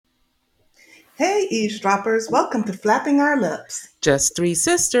Hey, eavesdroppers, welcome to Flapping Our Lips. Just three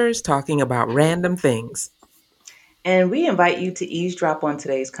sisters talking about random things. And we invite you to eavesdrop on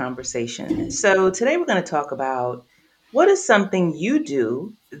today's conversation. So, today we're going to talk about what is something you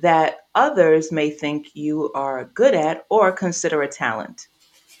do that others may think you are good at or consider a talent.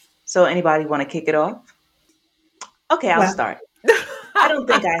 So, anybody want to kick it off? Okay, I'll Well, start. I don't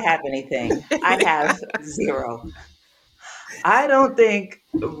think I have anything. I have zero. I don't think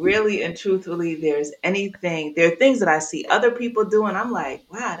really and truthfully there's anything. There are things that I see other people do and I'm like,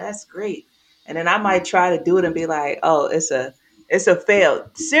 wow, that's great. And then I might try to do it and be like, oh, it's a fail.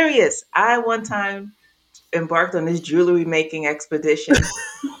 Serious. I one time embarked on this jewelry making expedition,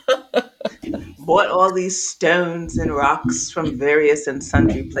 bought all these stones and rocks from various and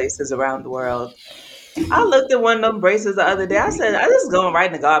sundry places around the world. I looked at one of them bracelets the other day. I said, this is going right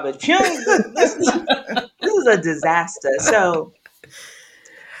in the garbage. This is a disaster. So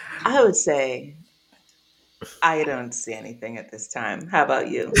I would say I don't see anything at this time. How about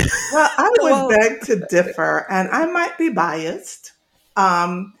you? well, I would Well, beg to differ, and I might be biased,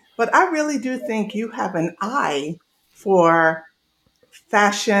 but I really do think you have an eye for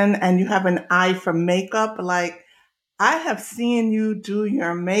fashion and you have an eye for makeup. Like, I have seen you do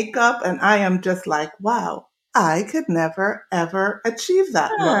your makeup, and I am just like, wow, I could never, ever achieve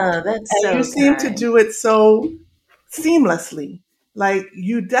that look. Oh, that's And you so seem to kind. do it so seamlessly. Like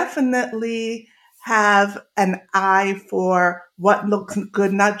you definitely have an eye for what looks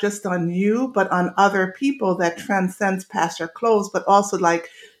good, not just on you, but on other people that transcends past your clothes, but also like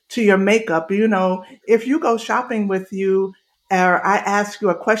to your makeup. You know, if you go shopping with you or I ask you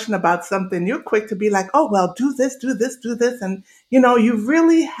a question about something, you're quick to be like, oh, well, do this, do this, do this. And, you know, you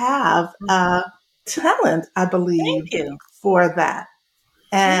really have a talent, I Thank believe, you. for that.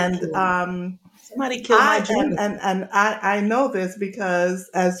 Thank And you. Somebody killed my I dream. and I know this because,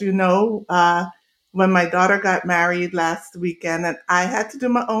 as you know, when my daughter got married last weekend, and I had to do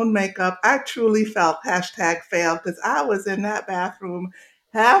my own makeup, I truly felt hashtag fail because I was in that bathroom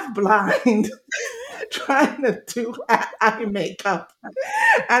half blind trying to do eye makeup,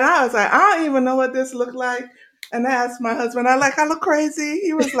 and I was like, I don't even know what this looked like. And I asked my husband, I look crazy.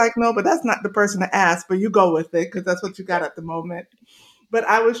 He was like, no, but that's not the person to ask, but you go with it because that's what you got at the moment. But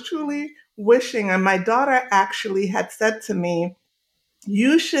I was truly wishing, and my daughter actually had said to me,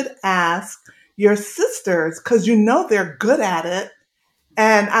 you should ask your sisters because you know they're good at it.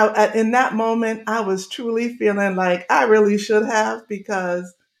 And in that moment, I was truly feeling like I really should have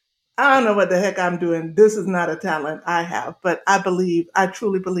because I don't know what the heck I'm doing. This is not a talent I have, but I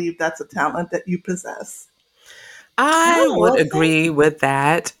truly believe that's a talent that you possess. I Oh, would well, thank agree with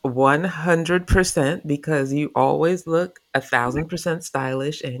that 100% because you always look 1,000%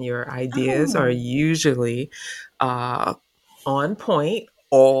 stylish and your ideas are Oh, usually uh, on point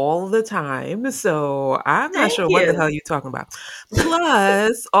all the time. So I'm not thank sure what the you. hell you're talking about.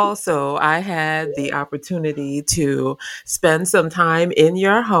 Plus, also, I had the opportunity to spend some time in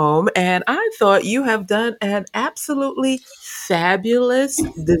your home, and I thought you have done an absolutely fabulous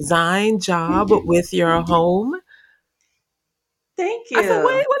design job with your home. Thank I said, you.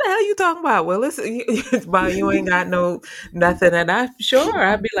 "Wait, what the hell you talking about?" Well, listen, it's about you ain't got no nothing, and I'm sure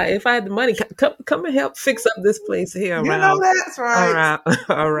I'd be like, if I had the money, come and help fix up this place here You know that's right. around I,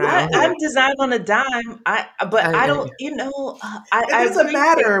 around here. I'm designed on a dime. But I I, don't, I, It I doesn't appreciate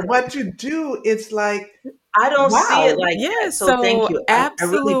matter that. what you do. It's like, I don't see it wow. like yeah, that. So thank so you. I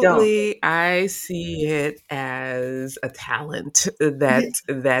really don't. absolutely, I see it as a talent Yeah,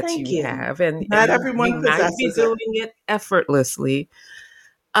 that Thank you you. have, and not you everyone might be possesses it. doing it effortlessly,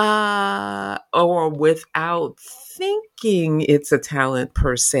 or without thinking it's a talent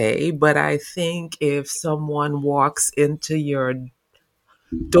per se, but I think if someone walks into your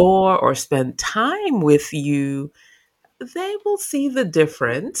door or spend time with you, they will see the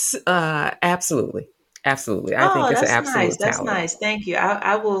difference. Absolutely. Absolutely. I think Oh, it's an that's nice. absolute That's talent. nice. Thank you.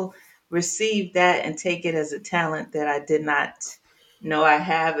 I will receive that and take it as a talent that I did not know I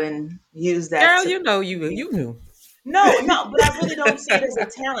have and use that Girl, to. you know you knew. No, no, but I really don't see it as a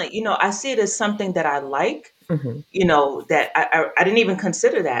talent. I see it as something that I like. Mhm. That I didn't even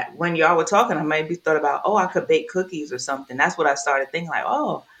consider that when y'all were talking. I maybe thought about, oh, I could bake cookies or something. That's what I started thinking like,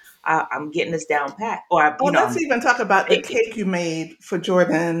 oh, I'm getting this down pat, or Well, let's I'm even talk about the baking. cake you made for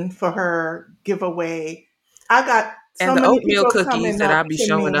Jordan for her giveaway. I got And so the many oatmeal people cookies coming that up I'll be to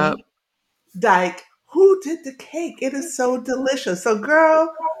showing up. me like, who did the cake? It is so delicious. So,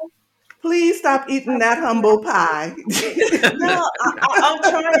 girl, please stop eating that humble pie. No, I'm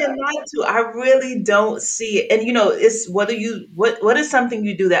trying not to. I really don't see it. And it's whether what is something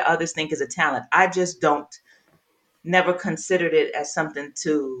you do that others think is a talent. I just don't. Never considered it as something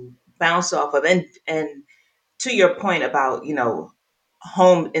to bounce off of. And to your point about,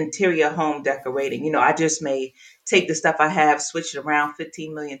 home decorating, I just may take the stuff I have, switch it around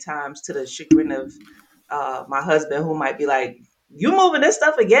 15 million times to the chagrin of my husband, who might be like, "You moving this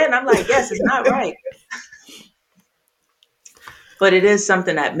stuff again?" I'm like, "Yes, it's not right." But it is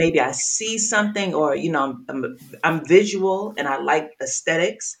something that maybe I see something, or I'm visual and I like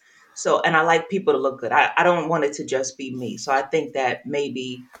aesthetics. So, and I like people to look good. I don't want it to just be me. So I think that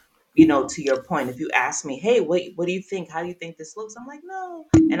maybe, to your point, if you ask me, "Hey, what do you think? How do you think this looks?" I'm like, "No,"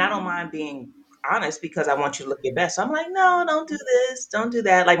 and I don't mind being honest because I want you to look your best. So I'm like, "No, don't do this, don't do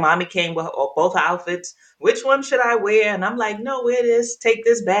that." Like mommy came with both her outfits. Which one should I wear? And I'm like, "No, wear this. Take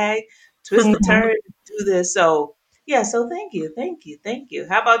this bag, twist the turn, do this." So yeah, so thank you, thank you, thank you.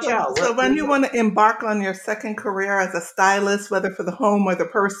 How about So, y'all? so What when do you you? want to embark on your second career as a stylist, whether for the home or the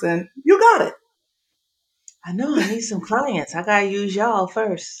person, you got I know I need some clients. I gotta use y'all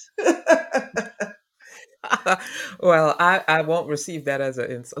first. it. Well, I won't receive that as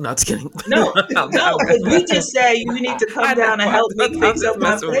an insult. No, just kidding. No, no, because you just said you need to come I know. down and help me I'm fix up just my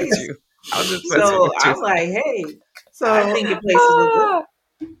messing with place. you. I'm just messing So with you. I'm like, hey, I So think your places look good.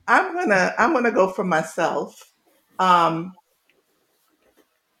 Ah, I'm gonna go for myself. Um,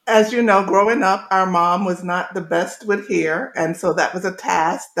 as you know, growing up, our mom was not the best with hair, and so that was a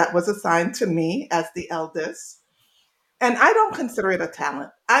task that was assigned to me as the eldest. And I don't consider it a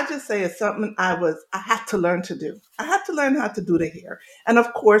talent. I just say it's something I had to learn to do. I had to learn how to do the hair. And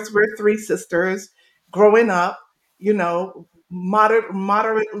of course, we're three sisters growing up, moderate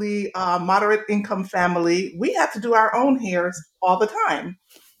income family. We had to do our own hairs all the time.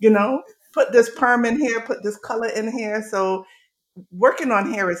 You know, put this perm in here, put this color in here. So working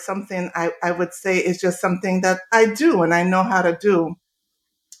on hair is something I would say is just something that I do and I know how to do.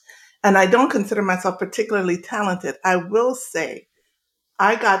 And I don't consider myself particularly talented. I will say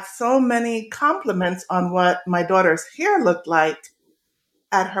I got so many compliments on what my daughter's hair looked like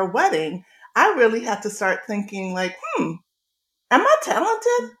at her wedding. I really had to start thinking, like, am I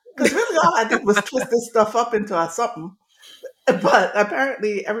talented? Because really all I did was twist this stuff up into a something. But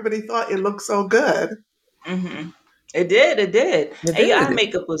apparently everybody thought it looked so good. Hmm. It did, it did. it And your eye did.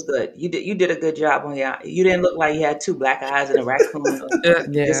 makeup was good. You did a good job on your eye. You didn't look like you had two black eyes and a raccoon, or Yeah,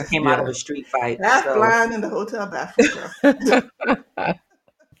 just came out of yeah. a street fight. Half So, blind in the hotel bathroom, girl.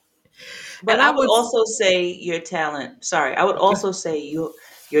 but And I I would would, also say your talent. Sorry, I would also say your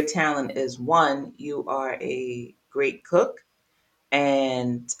talent is, one, you are a great cook,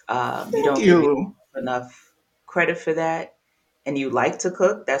 and you Thank don't give you. yourself enough credit for that. And you like to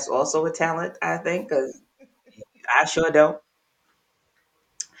cook. That's also a talent, I think, because I sure don't.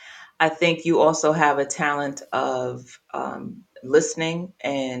 I think you also have a talent of listening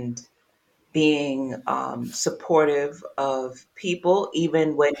and being supportive of people,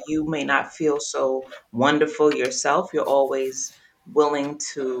 even when you may not feel so wonderful yourself. You're always willing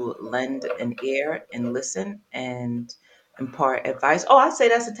to lend an ear and listen and impart advice. Oh, I say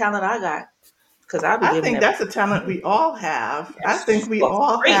that's a talent I got, because I'll be I giving think it. that's a talent we all have. I think Yes, we for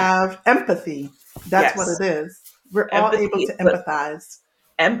all free. have empathy. That's what Yes, it is. We're all able empathy, to but empathize.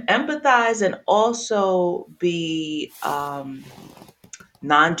 empathize and also be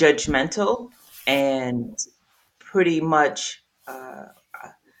non-judgmental and pretty much. I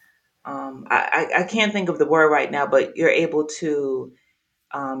can't think of the word right now, but you're able to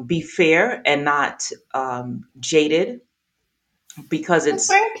be fair and not jaded, because Well, it's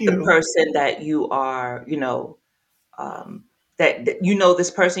thank the you. person that you are, um, that this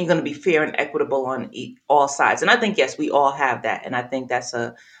person, you're going to be fair and equitable on all sides. And I think, yes, we all have that. And I think that's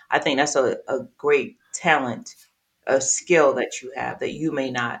a great talent, a skill that you have that you may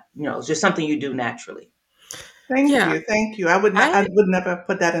not, it's just something you do naturally. Thank yeah, you. Thank you. I I, would never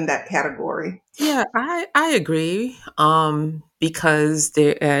put that in that category. yeah, I agree. Because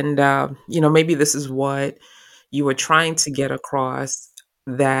there, and maybe this is what you were trying to get across,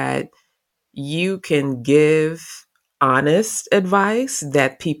 that you can give honest advice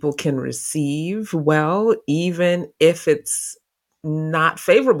that people can receive well, even if it's not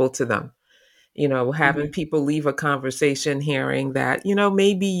favorable to them. Having Hmm. people leave a conversation hearing that,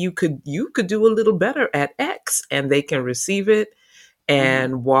 maybe you could do a little better at X, and they can receive it Hmm.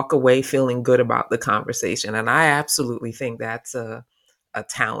 and walk away feeling good about the conversation. And I absolutely think that's a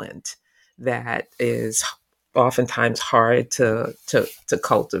talent that is oftentimes hard to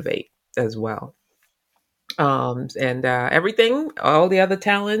cultivate as well. And everything, all the other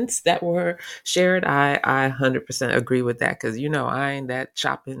talents that were shared, I 100% agree with that, because I ain't that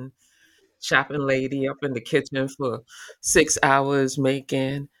shopping lady up in the kitchen for 6 hours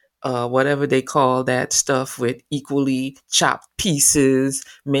making whatever they call that stuff with equally chopped pieces,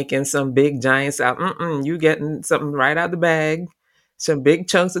 making some big giant salad. You getting something right out the bag, some big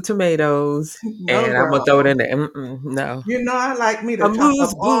chunks of tomatoes, No, and I'm gonna throw it girl. in there. No, You know I like me to chop amuse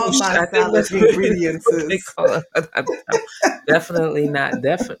up all bouche. my I think salad that's ingredients. what they call it. Definitely not.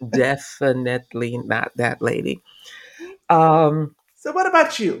 Definitely not that lady. Um, So what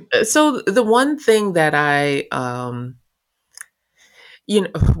about you? so the one thing that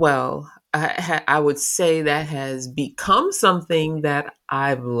well, I would say that has become something that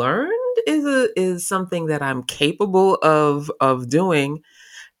I've learned is something that I'm capable of doing.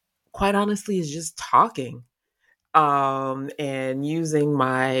 Quite honestly, is just talking, and using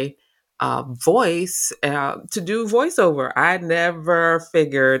my voice to do voiceover. I never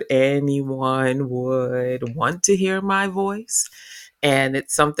figured anyone would want to hear my voice. And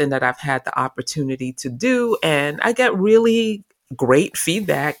it's something that I've had the opportunity to do. And I get really great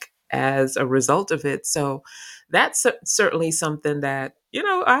feedback as a result of it. So that's certainly something that,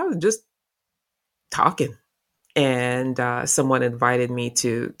 I was just talking, and someone invited me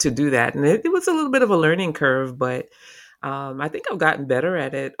to do that, and it was a little bit of a learning curve, but I think I've gotten better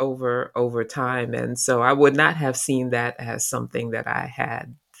at it over time, and so I would not have seen that as something that I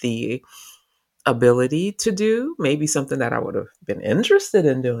had the ability to do. Maybe something that I would have been interested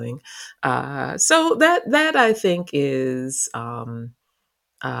in doing. So that I think is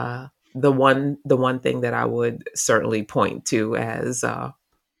the one thing that I would certainly point to as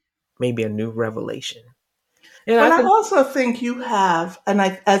maybe a new revelation. And I Well, I think also think you have, and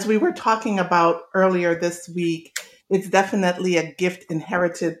as we were talking about earlier this week, it's definitely a gift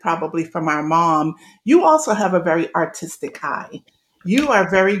inherited probably from our mom. You also have a very artistic eye. You are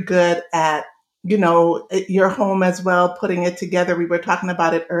very good at, your home as well, putting it together. We were talking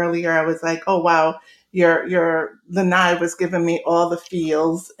about it earlier. I was like, oh wow, your lanai was giving me all the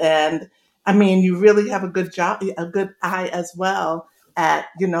feels, and I mean, you really have a good job, a good eye as well at,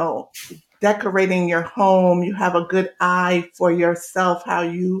 decorating your home. You have a good eye for yourself, how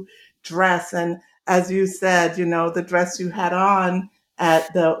you dress. And as you said, the dress you had on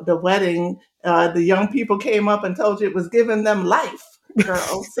at the wedding, the young people came up and told you it was giving them life,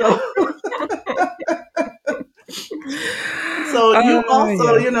 girl. So, so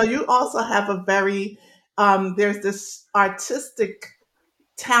yeah. you also have a very, there's this artistic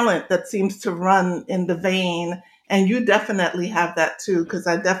talent that seems to run in the vein. And you definitely have that too, because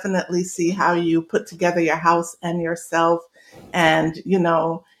I definitely see how you put together your house and yourself, and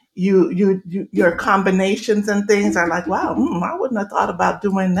your combinations and things are like, wow, I wouldn't have thought about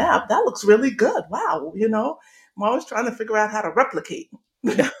doing that. That looks really good. Wow, I'm always trying to figure out how to replicate.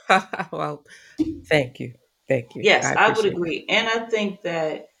 Well, thank you. Thank you. Yes, I I would appreciate that. agree. And I think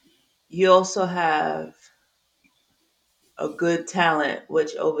that you also have a good talent,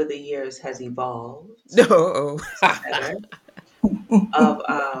 which over the years has evolved No. to better, of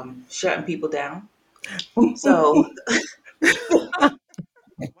shutting people down. So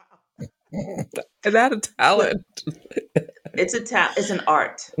Wow. Not a talent. it's an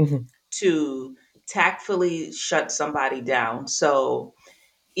art Mhm. to tactfully shut somebody down. So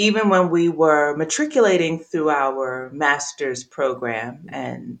even when we were matriculating through our master's program,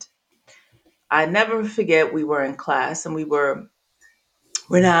 and I never forget, we were in class and we were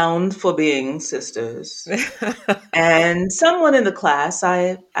renowned for being sisters. And someone in the class,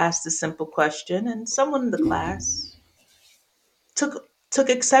 I asked a simple question, and someone in the class took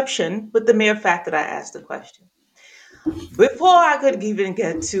exception with the mere fact that I asked the question. Before I could even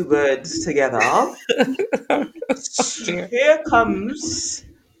get two words together, Dear. here comes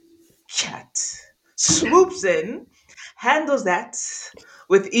Cat, swoops in, handles that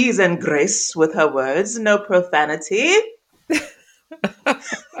with ease and grace with her words, no profanity,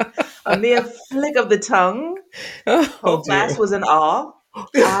 a mere flick of the tongue. Oh Whole dear. class was in awe.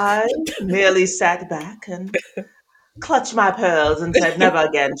 I merely sat back and clutched my pearls and said, "Never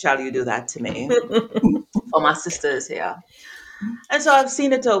again shall you do that to me." For my sisters here. And so I've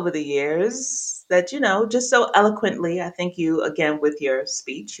seen it over the years that, just so eloquently, I think you, again, with your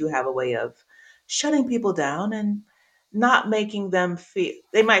speech, you have a way of shutting people down and not making them feel,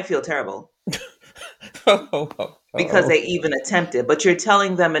 they might feel terrible Oh, oh, because oh. they even attempted, but you're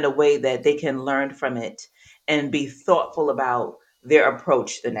telling them in a way that they can learn from it and be thoughtful about their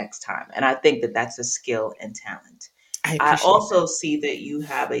approach the next time. And I think that that's a skill and talent. I I appreciate also see that you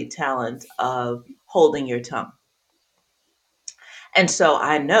have a talent of holding your tongue. And so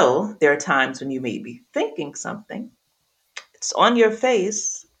I know there are times when you may be thinking something, it's on your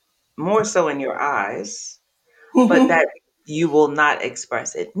face, more so in your eyes, but that you will not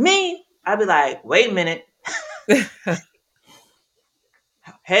express it. Me, I'd be like, wait a minute, that.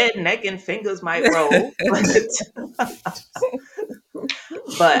 head, neck, and fingers might roll,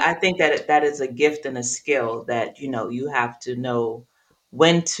 but I think that that is a gift and a skill that you have to know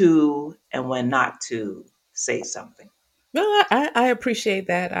when to and when not to say something. No, I appreciate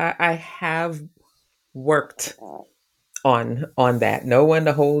that. I have worked on that. Know when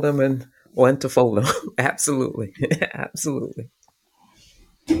to hold them and when to fold them. Absolutely, absolutely.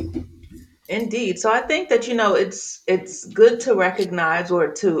 Indeed. So I think that it's good to recognize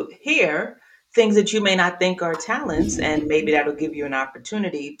or to hear things that you may not think are talents, and maybe that'll give you an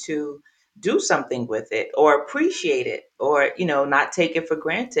opportunity to do something with it or appreciate it, or not take it for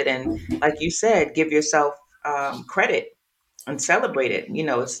granted, and like you said, give yourself credit and celebrate it.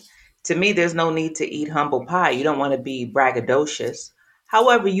 It's, to me, there's no need to eat humble pie. You don't want to be braggadocious.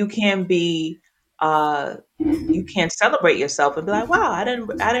 However, uh, you can celebrate yourself and be like, "Wow, I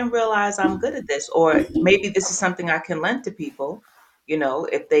didn't realize I'm good at this," or maybe this is something I can lend to people.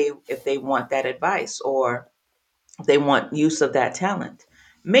 If they want that advice or they want use of that talent.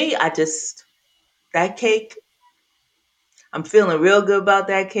 Me, I just that cake. I'm feeling real good about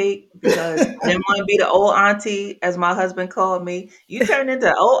that cake because I didn't want to be the old auntie, as my husband called me. You turned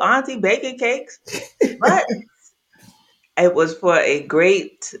into old auntie baking cakes, but it was for a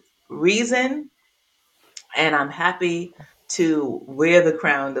great reason, and I'm happy to wear the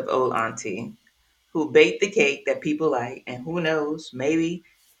crown of old auntie who baked the cake that people like, and who knows, maybe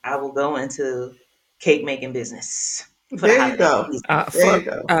I will go into cake making business for the There you holiday go. season There you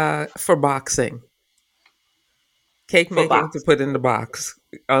go. For boxing, cake for making to box. put in the box,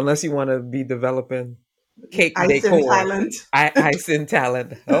 unless you want to be developing cake Ice in decor. Thailand. Ice in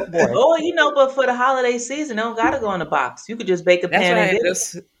talent. Oh boy, Oh, but for the holiday season, don't gotta go in the box. You could just bake a that's pan and right. get it.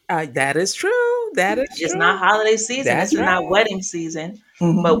 Just that is true. That is It's not true. holiday season. This That's is not right. wedding season.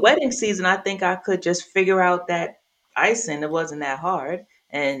 But Hmm. wedding season, I think I could just figure out that icing. It wasn't that hard.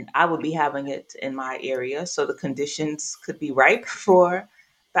 And I would be having it in my area. So the conditions could be ripe for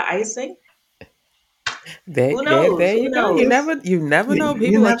the icing. There, Who there, knows? there Who you go. You knows? never know. You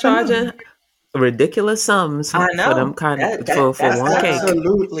People are never know. charging ridiculous sums I for them know. kind That, for that that's one cake.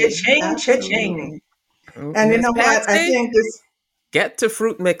 Absolutely. cha-ching, cha-ching. Absolutely. And you Miss know what? I Patsy, think this, get to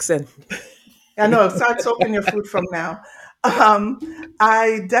fruit mixing. I know, start soaking your food from now. Um,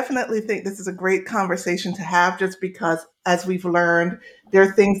 I definitely think this is a great conversation to have just because, as we've learned, there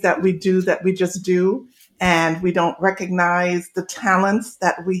are things that we do that we just do, and we don't recognize the talents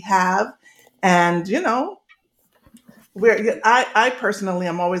that we have. And, I personally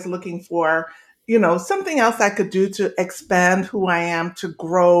am always looking for, something else I could do to expand who I am, to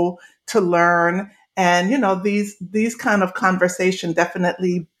grow, to learn. And, these kind of conversation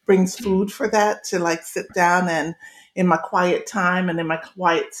definitely brings food for that, to like sit down and in my quiet time and in my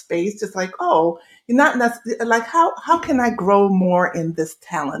quiet space, just like, oh, you're not necessarily like, how can I grow more in this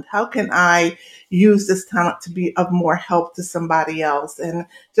talent? How can I use this talent to be of more help to somebody else? And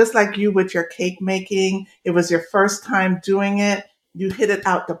just like you with your cake making, it was your first time doing it. You hit it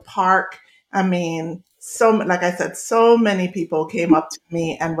out the park. I mean, like I said, so many people came up to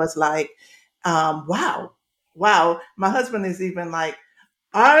me and was like, wow, wow. My husband is even like,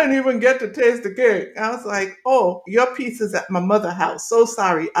 I didn't even get to taste the cake. I was like, oh, your piece is at my mother's house. So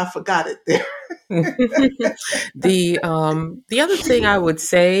sorry, I forgot it there. The other thing I would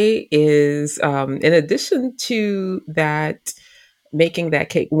say is, in addition to that, making that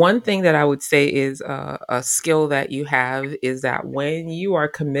cake, one thing that I would say is a skill that you have is that when you are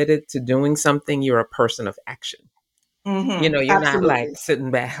committed to doing something, you're a person of action. You're not like Absolutely.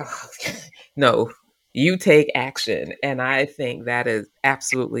 sitting back. No, you take action. And I think that is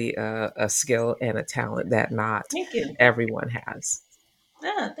absolutely a skill and a talent that not Thank you. everyone has.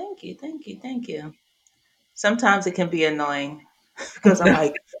 Yeah, thank you, thank you, thank you. Sometimes it can be annoying because I'm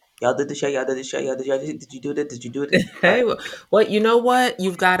like, y'all did the show, y'all did the show, did you do that? Did you do it? Hey, But well, you know what?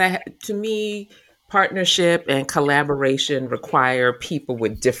 You've got to me, partnership and collaboration require people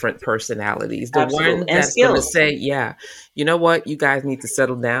with different personalities. The absolutely. one And that's going to skills. say, yeah, you know what? You guys need to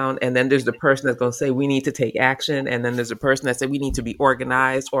settle down. And then there's the person that's going to say, we need to take action. And then there's a person that say, we need to be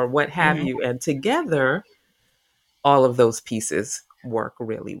organized or what have Hmm. you. And together, all of those pieces work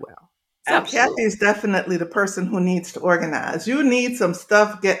really well. So So, Absolutely. Kathy's definitely the person who needs to organize. You need some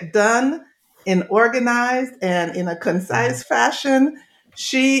stuff get done in organized and in a concise fashion.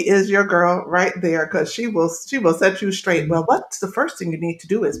 She is your girl right there because she will set you straight. Well, what's the first thing you need to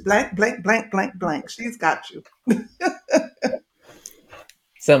do is blank, blank, blank, blank, blank. She's got you.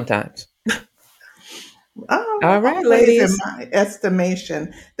 sometimes. All right, Always in ladies. my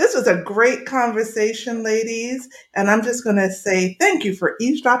estimation. This was a great conversation, ladies. And I'm just going to say thank you for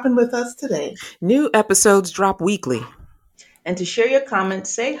eavesdropping with us today. New episodes drop weekly. And to share your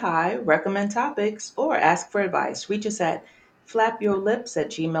comments, say hi, recommend topics, or ask for advice, reach us at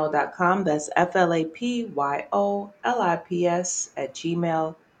flapyourlips@gmail.com. That's FLAPYOLIPS at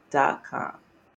gmail.com.